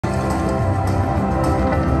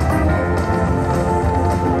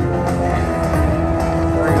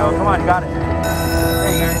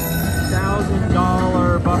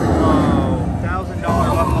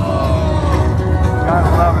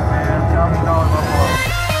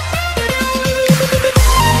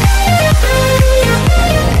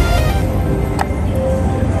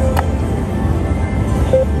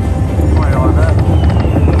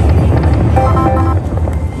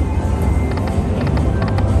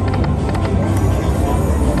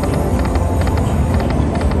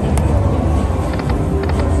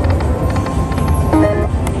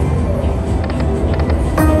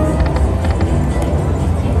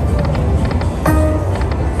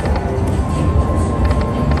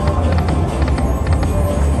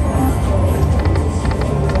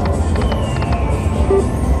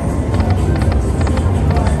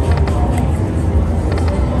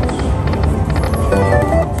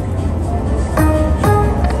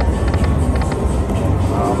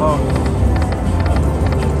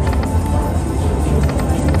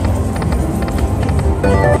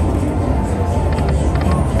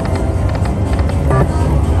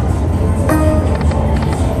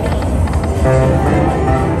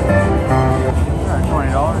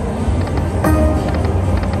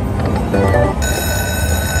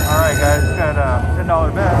Alright guys, got a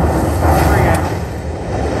 $10 bet. 3 games.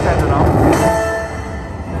 10 to 0.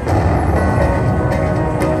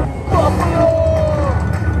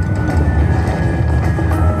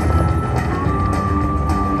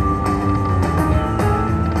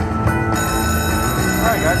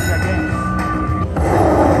 Alright guys, we got games.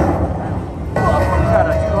 Got a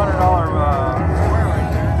 $200 square right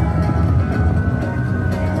there.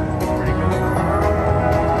 Pretty good.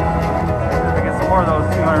 I get some more of those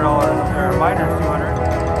 $200 up there. Miners 200.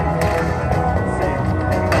 Let's see.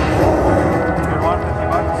 Good one, 50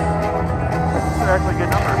 bucks. These are actually good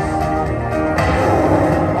numbers.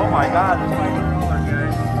 Oh my god, there's $500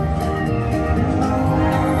 guys.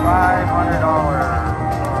 $500.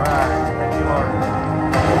 Alright, thank you Lord.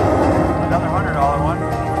 Another $100 one.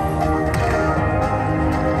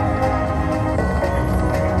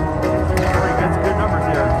 Pretty good, good numbers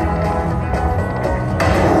here.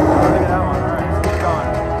 Oh, look at that one. Alright, let's keep going.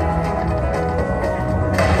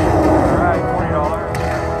 Alright, $40.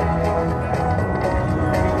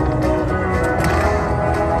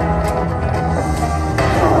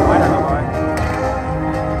 Minor go by.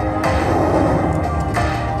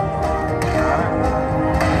 Alright.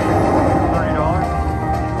 $30.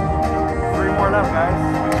 3 more left, guys.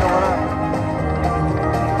 We fill it up.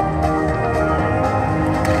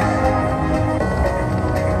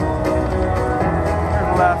 Here's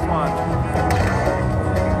the last one.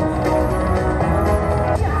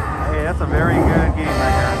 Hey, that's a very good game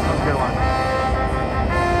right here. That's a good one.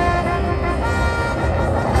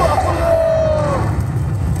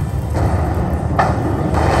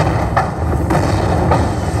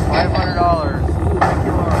 $500. Thank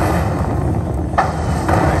you, Lord.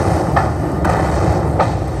 Nice.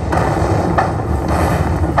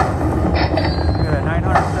 Look at that,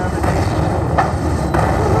 970.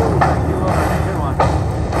 Thank you, Lord. Good one.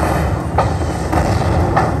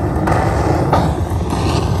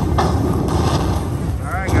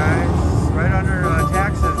 Alright, guys. Right under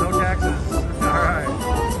taxes. No taxes. Alright.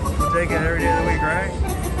 Take it every day of the week, right?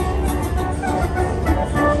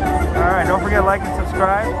 Alright, don't forget to like and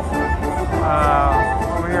subscribe.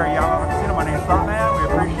 Over here at Yaamava Casino, my name is Slotman. We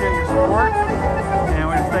appreciate your support. And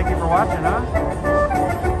we just thank you for watching, huh?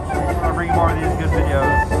 I'll bring you more of these good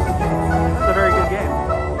videos. This is a very good game.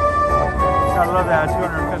 Gotta love that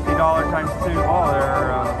 $250 times 2 ball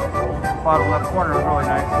there. Bottom left corner was really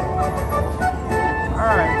nice.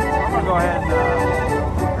 Alright, so I'm gonna go ahead and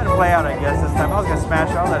let it play out, I guess, this time. I was gonna smash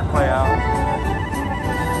it, I'll let it play out.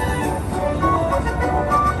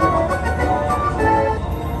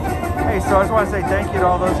 Hey, so I just want to say thank you to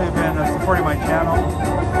all those who've been supporting my channel.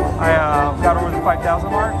 I got over the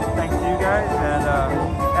 5,000 mark, thanks to you guys, and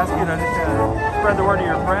ask you to just spread the word to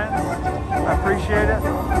your friends. I appreciate it,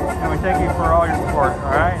 and we thank you for all your support,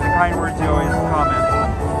 alright? And the kind words you always comment.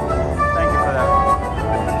 Thank you for that.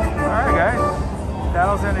 Alright guys,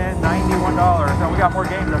 $1,091. And we got more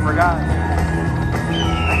games, I forgot.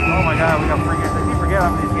 Oh my god, we got 3 games. I keep forgetting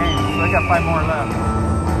about these games, so I got 5 more left.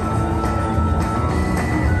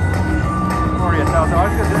 Already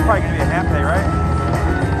 $1,000. This is probably going to be a Handpay, right?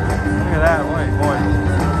 Look at that, boy.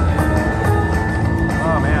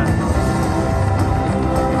 Oh man.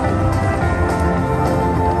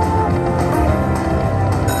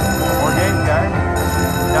 More games, guys.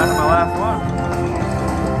 Down to my last one.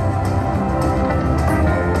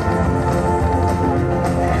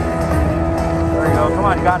 There you go. Come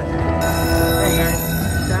on, you got it. Hey guys.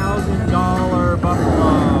 $1,000 Buffalo.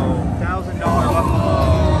 $1,000 Buffalo.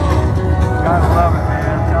 Gotta love it,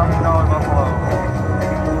 man. $1,000 Buffalo.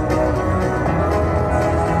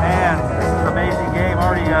 Man, this is an amazing game.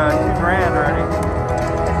 Already $2 grand already.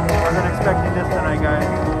 Wasn't expecting this tonight, guys.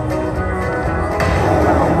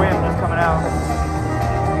 Kind of a whim just coming out.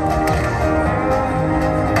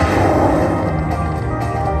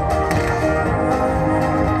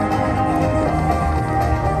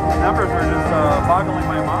 The numbers are just boggling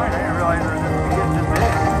my mind. I didn't realize they were getting this big.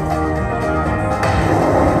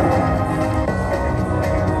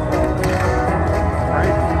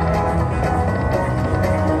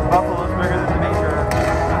 Buffalo's bigger than the major.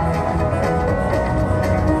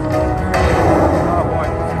 Oh boy,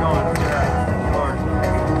 keeps going. Look at that. Thank you, Lord.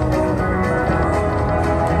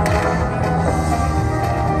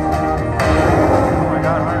 Oh my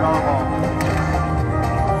god, $100 ball.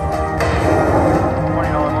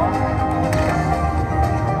 $20 ball.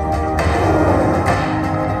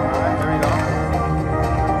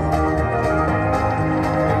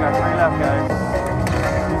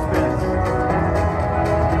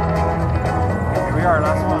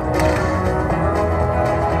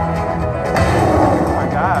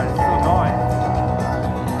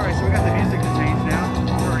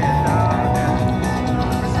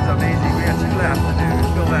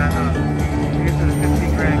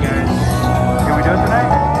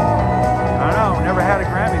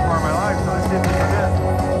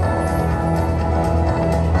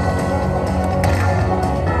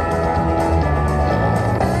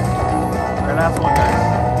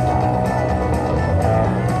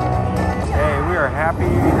 happy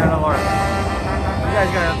than a lark. You guys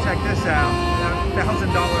gotta check this out. That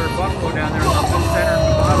 $1,000 buffalo down there in the center of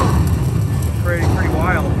the bottom. Pretty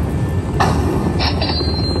wild.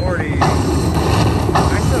 40.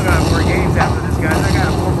 I still got more games after this, guys. I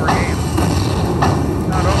got 4 more games.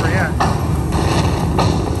 Not over yet.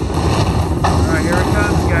 Alright, here it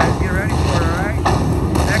comes, guys. Get ready for it, alright?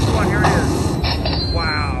 Next one, here it is.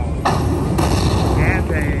 Wow.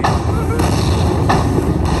 Handpay.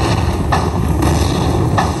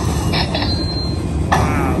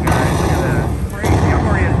 Wow, guys, look at that. Crazy. I'm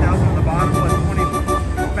already at 1,000 on the bottom, plus 20,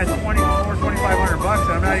 that's 2,500 bucks,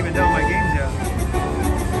 and I'm not even done with my games yet.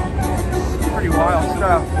 Pretty wild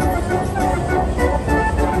stuff.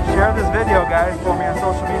 Share this video, guys, for me on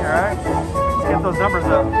social media, alright? Let's get those numbers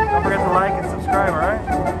up. Don't forget to like and subscribe, alright?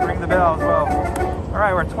 Ring the bell as well.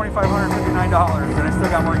 Alright, we're at $2,559, and I still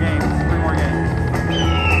got more games. 3 more games.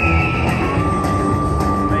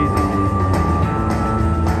 Amazing.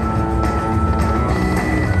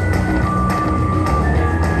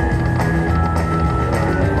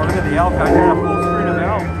 Oh, look at the elk. I got a full screen of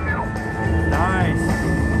elk. Nice.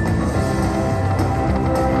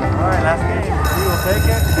 Alright, last game. We will take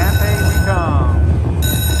it. Handpay we come.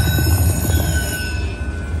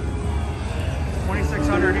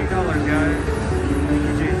 $2,608, guys. Thank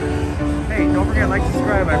you, Jesus. Hey, don't forget to like,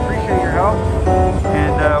 subscribe. I appreciate your help.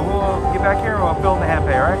 And we'll get back here and we'll film the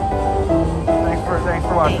Handpay, alright? Thanks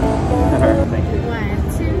for watching. Thank you.